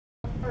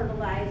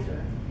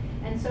fertilizer.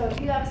 And so if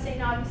you have a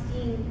St.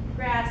 Augustine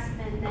grass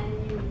and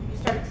then you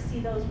start to see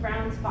those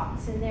brown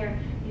spots in there,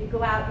 you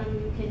go out and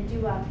you can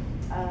do a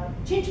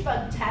chinch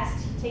bug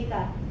test. You take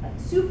a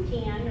soup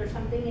can or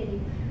something and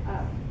you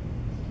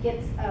get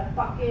a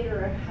bucket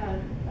or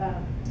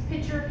a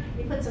pitcher,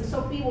 you put some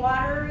soapy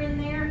water in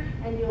there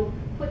and you'll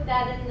put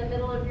that in the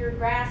middle of your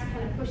grass,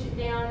 kind of push it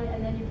down,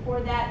 and then you pour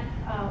that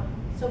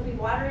soapy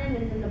water in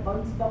and then the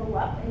bugs bubble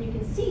up and you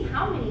can see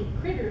how many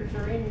critters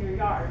are in your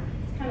yard.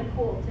 It's kind of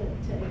cool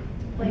to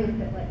play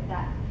with it like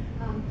that.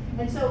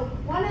 And so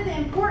one of the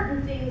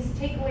important things,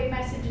 takeaway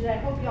messages I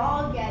hope you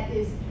all get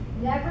is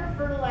never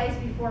fertilize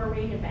before a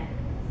rain event.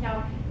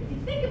 Now, if you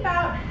think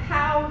about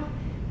how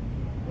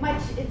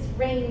much it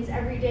rains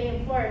every day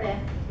in Florida,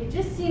 it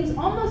just seems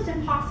almost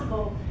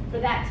impossible for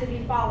that to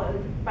be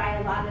followed by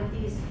a lot of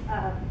these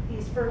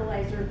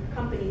fertilizer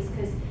companies,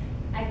 because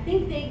I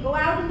think they go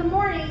out in the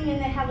morning and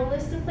they have a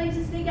list of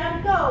places they got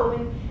to go,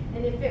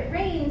 and if it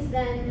rains,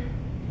 then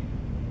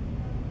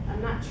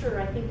I'm not sure.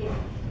 I think it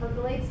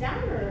percolates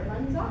down or it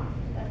runs off.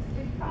 That's a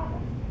big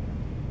problem.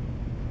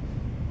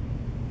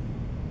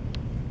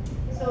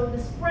 So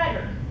the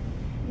spreader.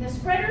 And the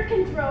spreader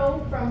can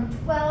throw from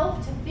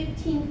 12 to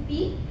 15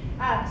 feet.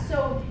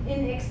 So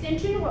in the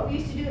extension, what we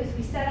used to do is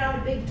we set out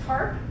a big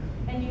tarp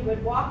and you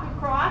would walk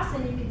across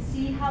and you could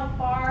see how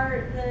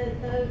far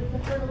the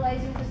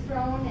fertilizer was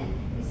thrown, and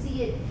you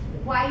see it.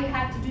 Why you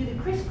have to do the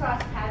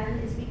crisscross pattern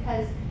is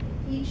because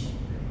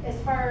as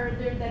far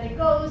that it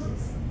goes,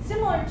 it's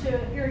similar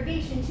to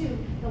irrigation too.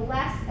 The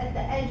less at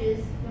the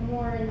edges, the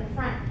more in the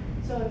front.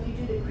 So if you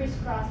do the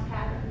crisscross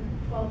pattern,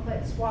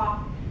 12-foot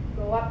swath,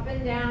 go up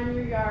and down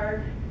your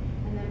yard,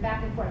 and then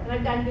back and forth. And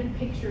I've got a good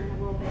picture in a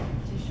little bit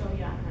to show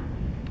you on that one.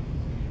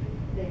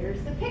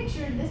 There's the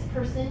picture. This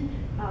person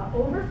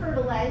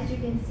over-fertilized. You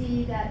can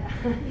see that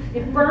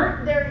it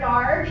burnt their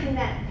yard in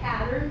that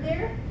pattern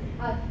there.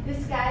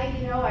 This guy,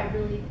 you know, I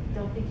really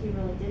don't think he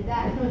really did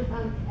that.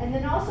 And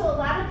then also a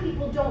lot of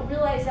people don't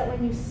realize that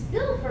when you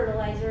spill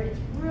fertilizer, it's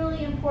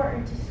really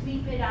important to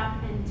sweep it up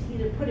and to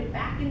either put it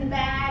back in the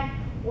bag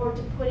or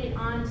to put it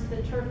onto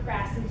the turf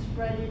grass and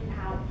spread it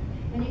out.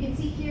 And you can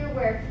see here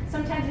where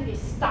sometimes if you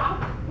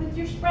stop with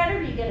your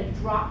spreader, you get a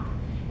drop.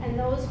 And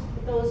those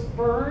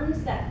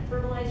burns, that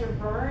fertilizer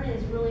burn,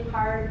 is really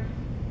hard.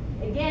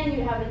 Again,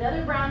 you have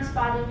another brown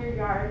spot in your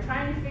yard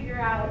trying to figure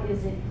out,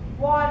 is it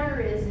water,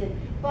 is it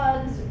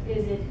bugs,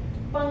 is it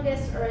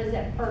fungus, or is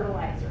it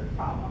fertilizer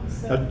problem?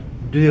 So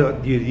do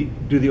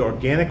the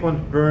organic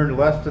ones burn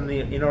less than the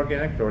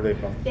inorganic, or are they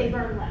both? They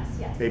burn less,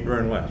 yes. They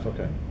burn less,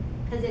 okay.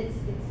 Because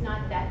it's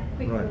not that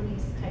quick Right.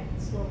 release type,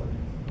 slower.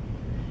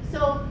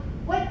 So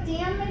what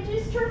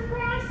damages turf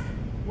grass?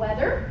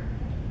 Weather,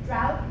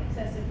 drought,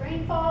 excessive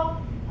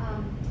rainfall,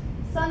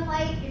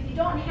 sunlight. If you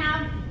don't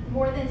have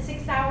more than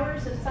 6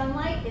 hours of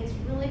sunlight, it's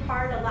really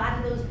hard. A lot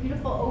of those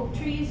beautiful oak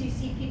trees, you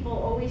see people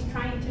always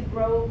trying to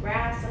grow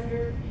grass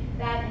under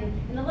that,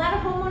 and a lot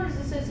of homeowners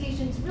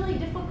associations, it's really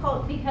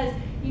difficult because,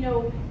 you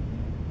know,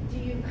 do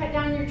you cut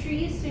down your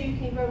trees so you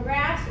can grow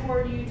grass,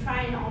 or do you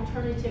try an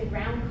alternative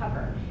ground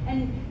cover?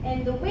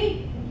 And the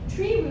way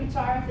tree roots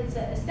are, if it's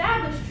an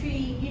established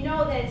tree, you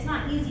know that it's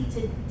not easy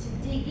to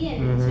dig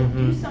in and to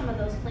do some of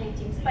those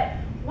plantings. But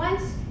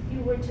once you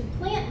were to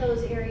plant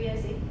those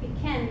areas, it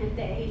can with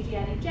the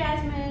Asiatic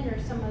jasmine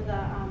or some of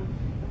the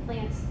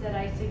plants that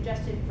I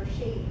suggested for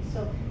shade.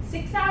 So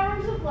 6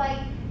 hours of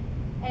light,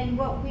 and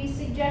what we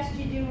suggest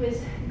you do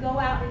is go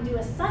out and do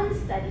a sun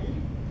study.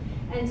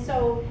 And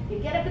so you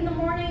get up in the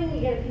morning,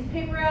 you get a piece of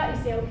paper out,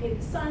 you say, okay,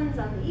 the sun's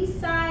on the east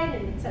side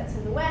and it sets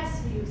in the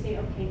west. So you say,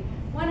 okay,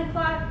 1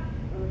 o'clock,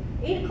 or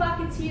 8 o'clock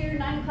it's here,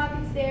 9 o'clock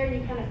it's there,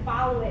 and you kind of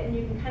follow it and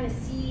you can kind of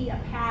see a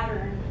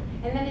pattern.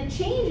 And then it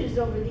changes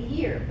over the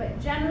year, but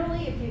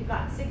generally if you've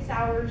got 6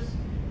 hours,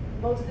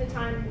 most of the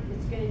time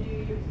it's going to do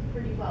you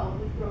pretty well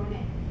with growing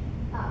it.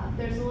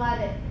 There's a lot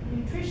of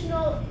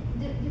nutritional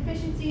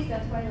deficiencies,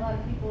 that's why a lot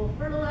of people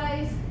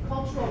fertilize.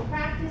 Cultural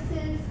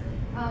practices,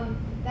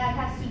 that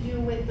has to do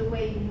with the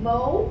way you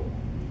mow,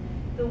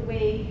 the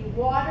way you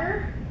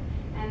water,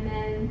 and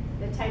then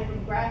the type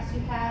of grass you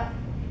have.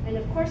 And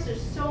of course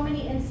there's so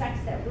many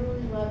insects that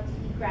really love to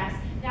eat grass.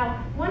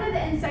 Now, one of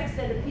the insects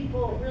that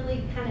people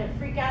really kind of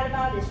freak out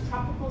about is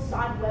tropical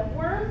sod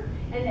webworm.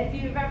 And if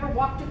you've ever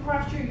walked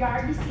across your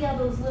yard, you see all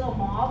those little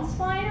moths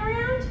flying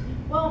around.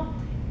 Well,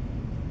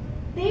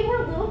 they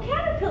were little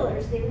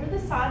caterpillars. They were the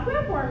sod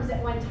webworms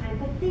at one time,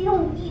 but they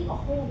don't eat a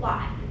whole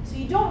lot. So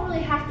you don't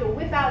really have to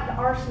whip out the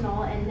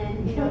arsenal and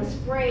then, you know,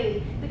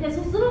 spray, because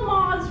those little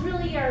moths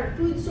really are a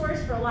food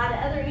source for a lot of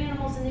other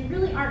animals, and they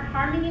really aren't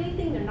harming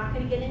anything. They're not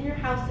going to get in your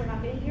house, they're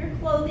not going to eat your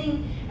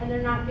clothing, and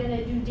they're not going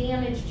to do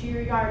damage to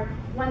your yard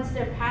once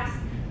they're past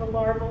the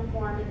larval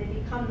form and they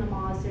become the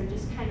moths. They're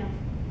just kind of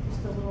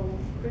just the little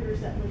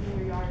critters that live in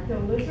your yard. The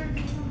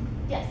lizards?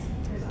 Yes.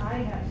 Because I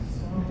have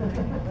so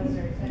many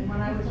lizards, and when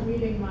I was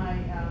weeding my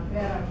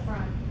bed up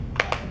front,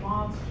 the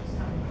moths just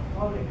come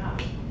floating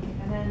up.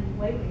 And then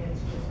lately it's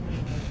just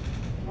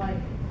been like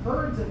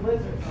herds of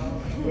lizards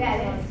all over.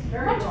 Yeah, it's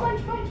very munch, cool.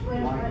 munch, munch,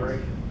 munch, munch.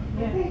 Migration.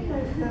 Yeah. I think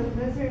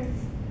the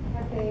lizards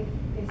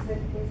is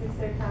this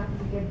their time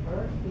to give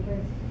birth?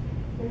 Because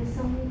there's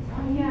so many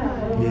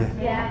times.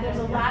 Yeah, there's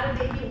a lot of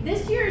baby.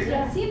 This year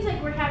it seems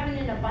like we're having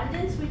an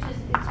abundance, which is,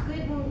 it's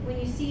good when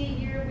you see a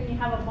year when you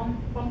have a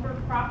bumper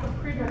crop of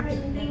critters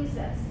and things.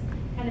 That's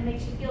kind of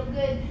makes you feel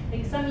good.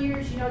 Like some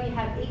years, you know, you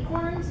have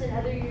acorns and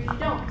other years you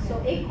don't.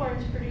 So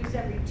acorns produce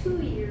every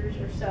 2 years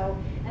or so.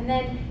 And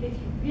then if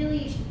you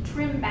really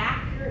trim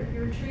back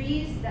your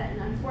trees, then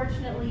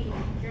unfortunately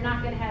you're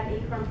not going to have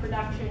acorn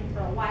production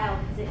for a while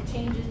because it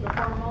changes the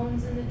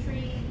hormones in the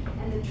tree.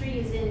 And the tree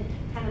is in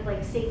kind of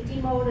like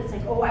safety mode. It's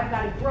like, oh, I've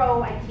got to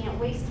grow. I can't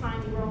waste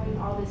time growing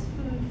all this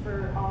food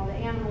for all the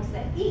animals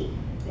that eat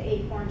the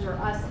acorns, or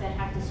us that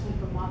have to sweep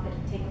them up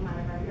and take them out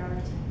of our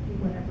yards and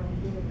do whatever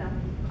we do with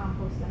them,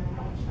 compost them and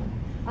mulch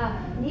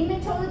them.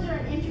 Nematodes are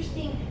an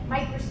interesting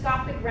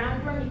microscopic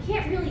roundworm. You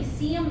can't really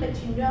see them,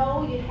 but you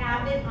know you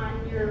have it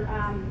on your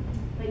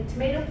like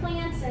tomato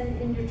plants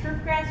and in your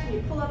turf grass. When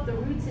you pull up the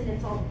roots and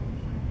it's all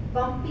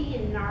bumpy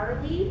and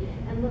gnarly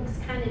and looks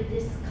kind of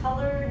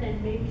discolored, and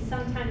maybe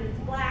sometimes it's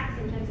black,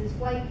 sometimes it's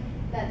white.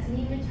 That's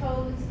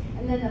nematodes.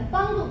 And then the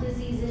fungal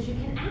diseases, you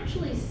can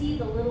actually see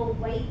the little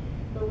white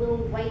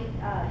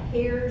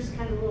hairs,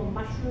 kind of little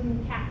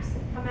mushroom caps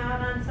that come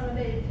out on some of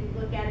it if you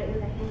look at it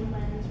with a hand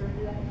lens or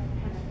do that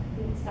kind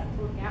of neat stuff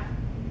to look at.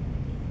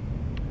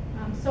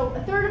 So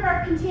a third of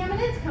our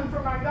contaminants come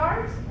from our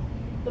yards.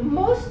 The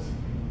most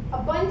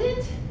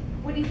abundant,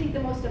 what do you think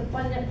the most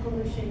abundant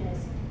pollution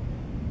is?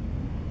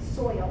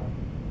 Soil.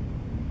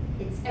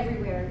 It's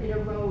everywhere, it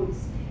erodes.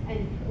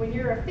 And when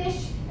you're a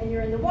fish and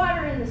you're in the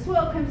water and the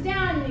soil comes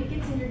down and it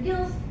gets in your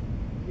gills,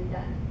 you're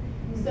done.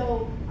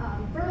 So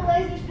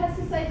fertilizers,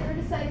 pesticides,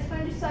 herbicides,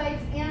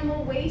 fungicides,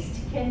 animal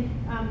waste can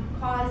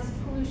cause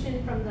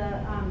pollution from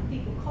the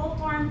fecal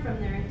coliform, from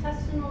their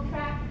intestinal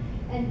tract.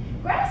 And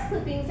grass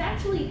clippings,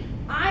 actually,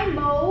 I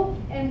mow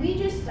and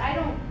I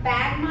don't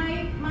bag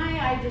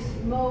I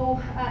just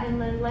mow and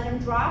then let them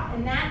drop,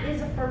 and that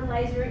is a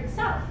fertilizer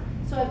itself.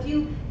 So if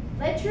you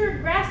let your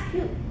grass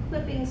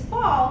clippings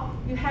fall,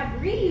 you have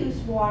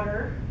reuse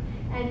water,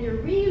 and your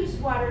reused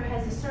water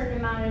has a certain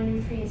amount of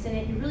nutrients in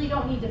it. You really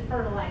don't need to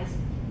fertilize.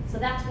 So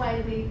that's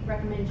why we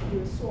recommend you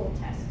do a soil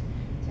test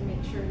to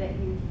make sure that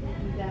you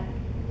do that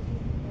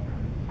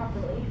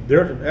properly.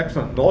 There's some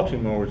excellent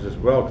mulching mowers as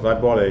well, because I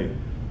bought a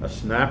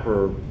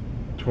snapper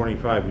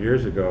 25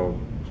 years ago,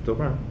 still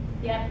running.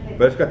 Yeah.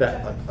 But it's got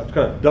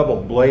a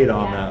double blade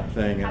on Yeah, that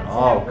thing, and cuts it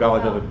oh out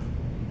god, really it does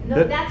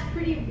No, that's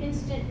pretty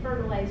instant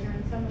fertilizer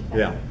in some respects.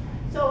 Yeah.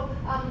 So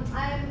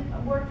I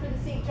work for the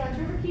St. Johns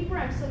Riverkeeper.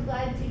 I'm so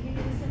glad to give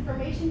you this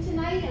information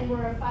tonight, and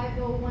we're a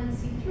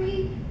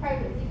 501c3,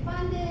 privately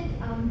funded,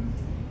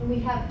 and we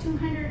have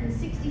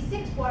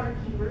 266 water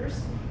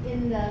keepers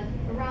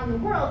around the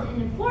world.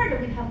 And in Florida,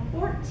 we have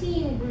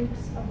 14 groups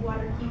of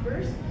water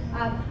keepers.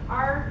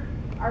 Our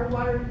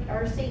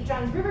St.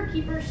 Johns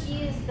Riverkeeper,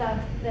 she is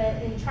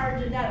in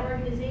charge of that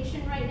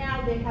organization right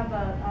now. They have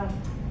a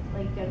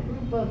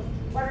group of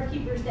water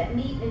keepers that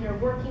meet and are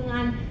working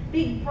on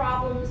big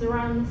problems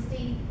around the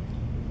state.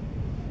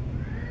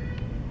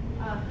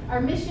 Our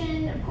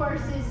mission, of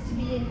course, is to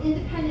be an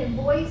independent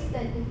voice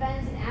that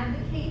defends and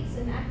advocates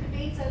and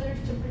activates others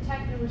to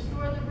protect and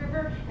restore the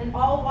river and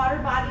all water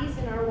bodies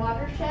in our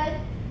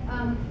watershed.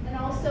 And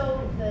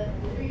also the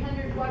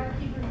 300 water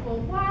keepers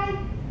worldwide,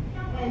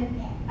 and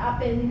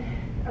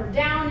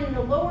down in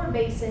the lower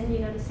basin, you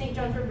know, the St.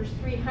 Johns River is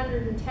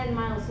 310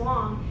 miles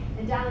long,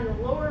 and down in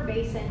the lower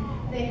basin,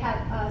 they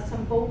have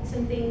some boats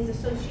and things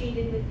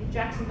associated with the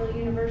Jacksonville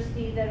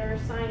University that are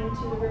assigned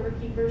to the river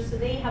keepers, so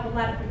they have a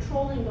lot of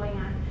patrolling going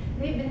on.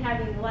 They've been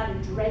having a lot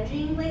of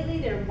dredging lately.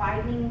 They're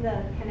widening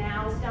the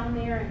canals down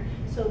there, and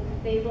so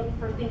they look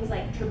for things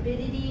like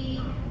turbidity,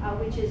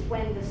 which is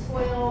when the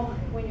soil,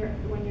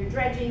 when you're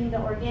dredging,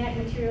 the organic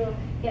material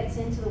gets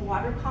into the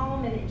water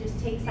column and it just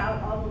takes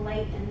out all the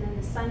light, and then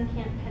the sun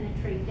can't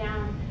penetrate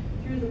down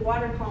through the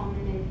water column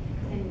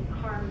and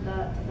harm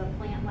the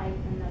plant life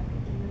and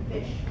the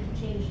fish and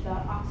change the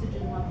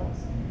oxygen levels.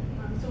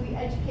 So we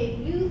educate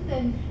youth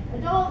and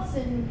adults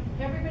and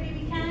everybody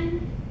we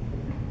can.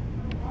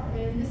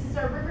 And this is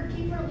our river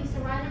keeper, Lisa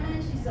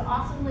Reineman. She's an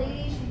awesome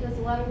lady. She does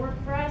a lot of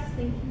work for us.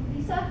 Thank you,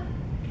 Lisa.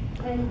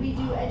 And we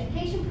do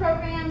education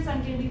programs.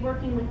 I'm going to be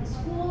working with the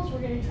schools. We're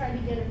going to try to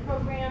get a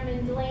program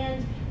in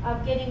DeLand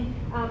of getting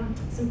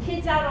some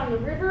kids out on the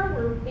river.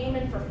 We're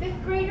aiming for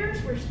 5th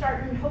graders. We're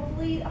starting,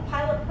 hopefully, a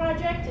pilot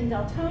project in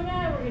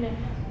Deltona. We're going to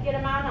get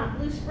them out on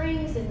Blue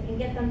Springs and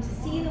get them to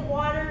see the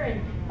water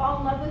and fall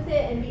in love with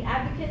it and be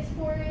advocates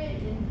for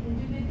it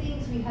and do good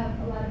things. We have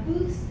a lot of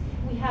booths.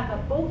 We have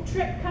a boat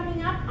trip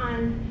coming up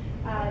on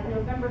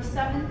November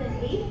 7th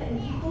and 8th, an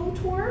eco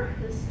tour.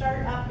 It'll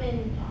start up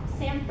in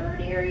Sanford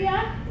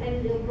area,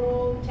 and you'll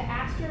go to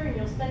Astor, and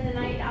you'll spend the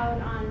night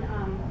out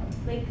on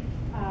Lake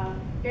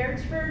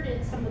Beresford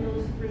and some of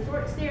those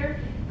resorts there.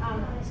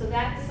 So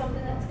that's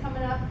something that's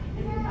coming up,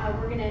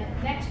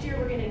 and next year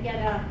we're gonna get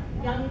a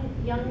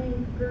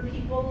younger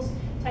people's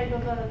type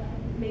of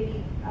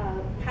maybe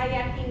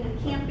kayaking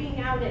and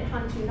camping out at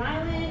Huntoon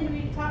Island.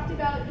 We talked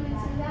about doing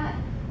some of that.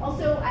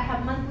 Also, I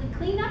have monthly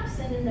cleanups,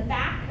 and in the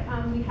back,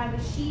 we have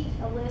a sheet,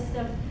 a list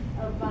of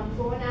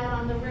going out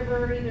on the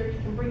river. Either you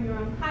can bring your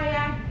own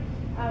kayak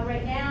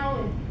right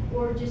now,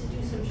 or just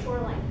do some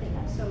shoreline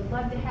cleanup. So I'd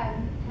love to have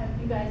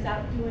you guys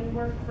out doing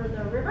work for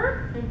the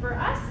river and for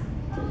us.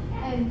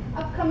 And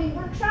upcoming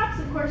workshops,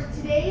 of course,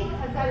 today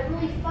I've got a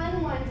really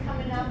fun one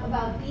coming up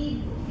about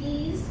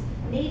bees,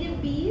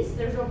 native bees.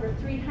 There's over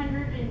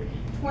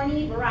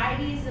 320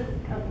 varieties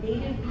of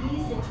native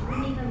bees that you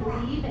wouldn't even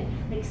believe,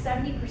 and like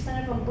 70%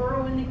 of them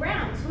burrow in the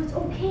ground. So it's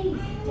okay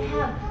to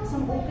have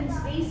some open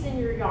space in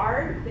your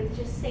yard with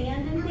just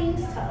sand and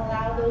things to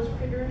allow those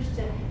critters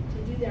to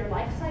do their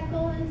life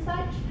cycle and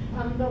such.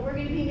 But we're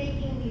going to be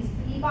making these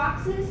bee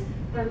boxes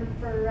for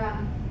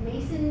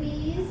mason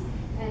bees,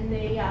 and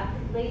they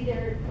lay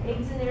their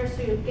eggs in there,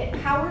 so you'll get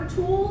power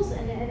tools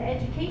and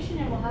education,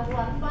 and we'll have a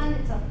lot of fun.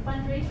 It's a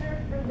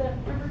fundraiser for the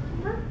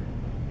Riverkeeper.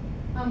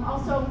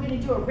 Also, we're going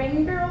to do a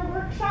rain barrel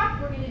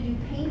workshop. We're going to do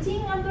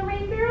painting of the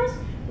rain barrels.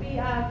 We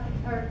are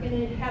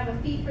going to have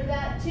a fee for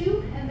that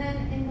too. And then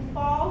in the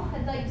fall,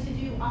 I'd like to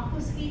do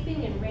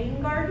aquascaping and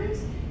rain gardens.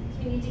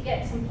 So we need to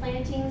get some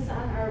plantings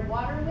on our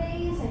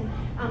waterways. And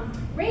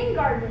rain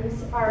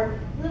gardens are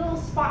little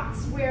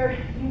spots where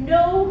you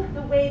know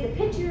the way the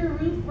pitch of your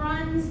roof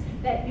runs,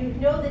 that you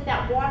know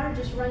that water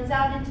just runs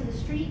out into the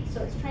street.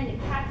 So it's trying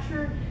to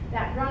capture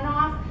that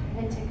runoff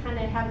and to kind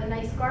of have a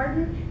nice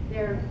garden.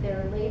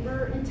 They're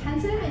labor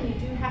intensive, and you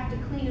do have to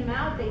clean them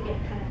out. They get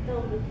kind of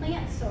filled with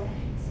plants. So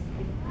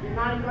if you're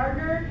not a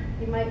gardener,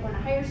 you might want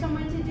to hire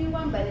someone to do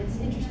one, but it's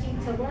interesting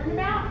to learn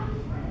about.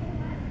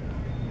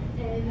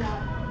 And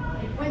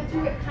I went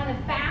through it kind of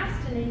fast,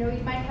 and I know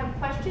you might have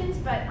questions,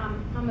 but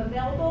I'm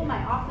available.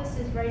 My office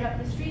is right up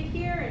the street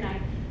here, and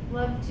I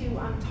love to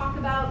talk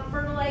about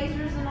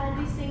fertilizers and all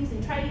these things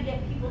and try to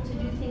get people to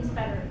do things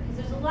better.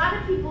 Because there's a lot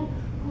of people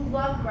who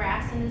love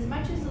grass, and as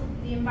much as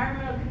the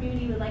environmental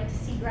community would like to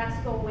see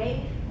grass go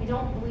away, I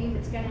don't believe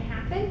it's going to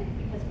happen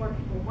because more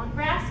people want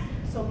grass.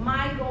 So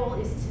my goal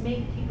is to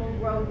make people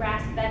grow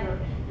grass better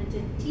and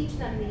to teach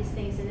them these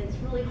things, and it's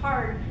really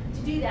hard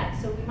to do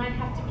that. So we might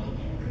have to be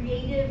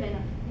creative and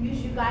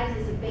use you guys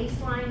as a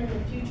baseline in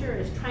the future,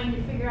 as trying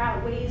to figure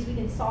out ways we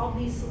can solve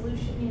these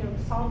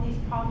solve these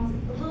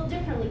problems a little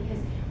differently,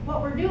 because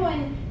what we're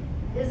doing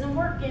isn't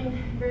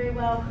working very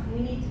well.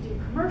 We need to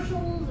do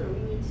commercials, or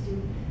we need to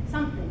do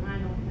something, I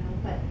don't know,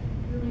 but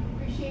really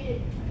appreciate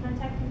it.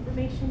 Contact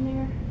information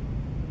there.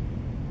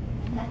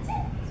 And that's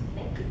it. So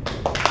thank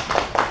you.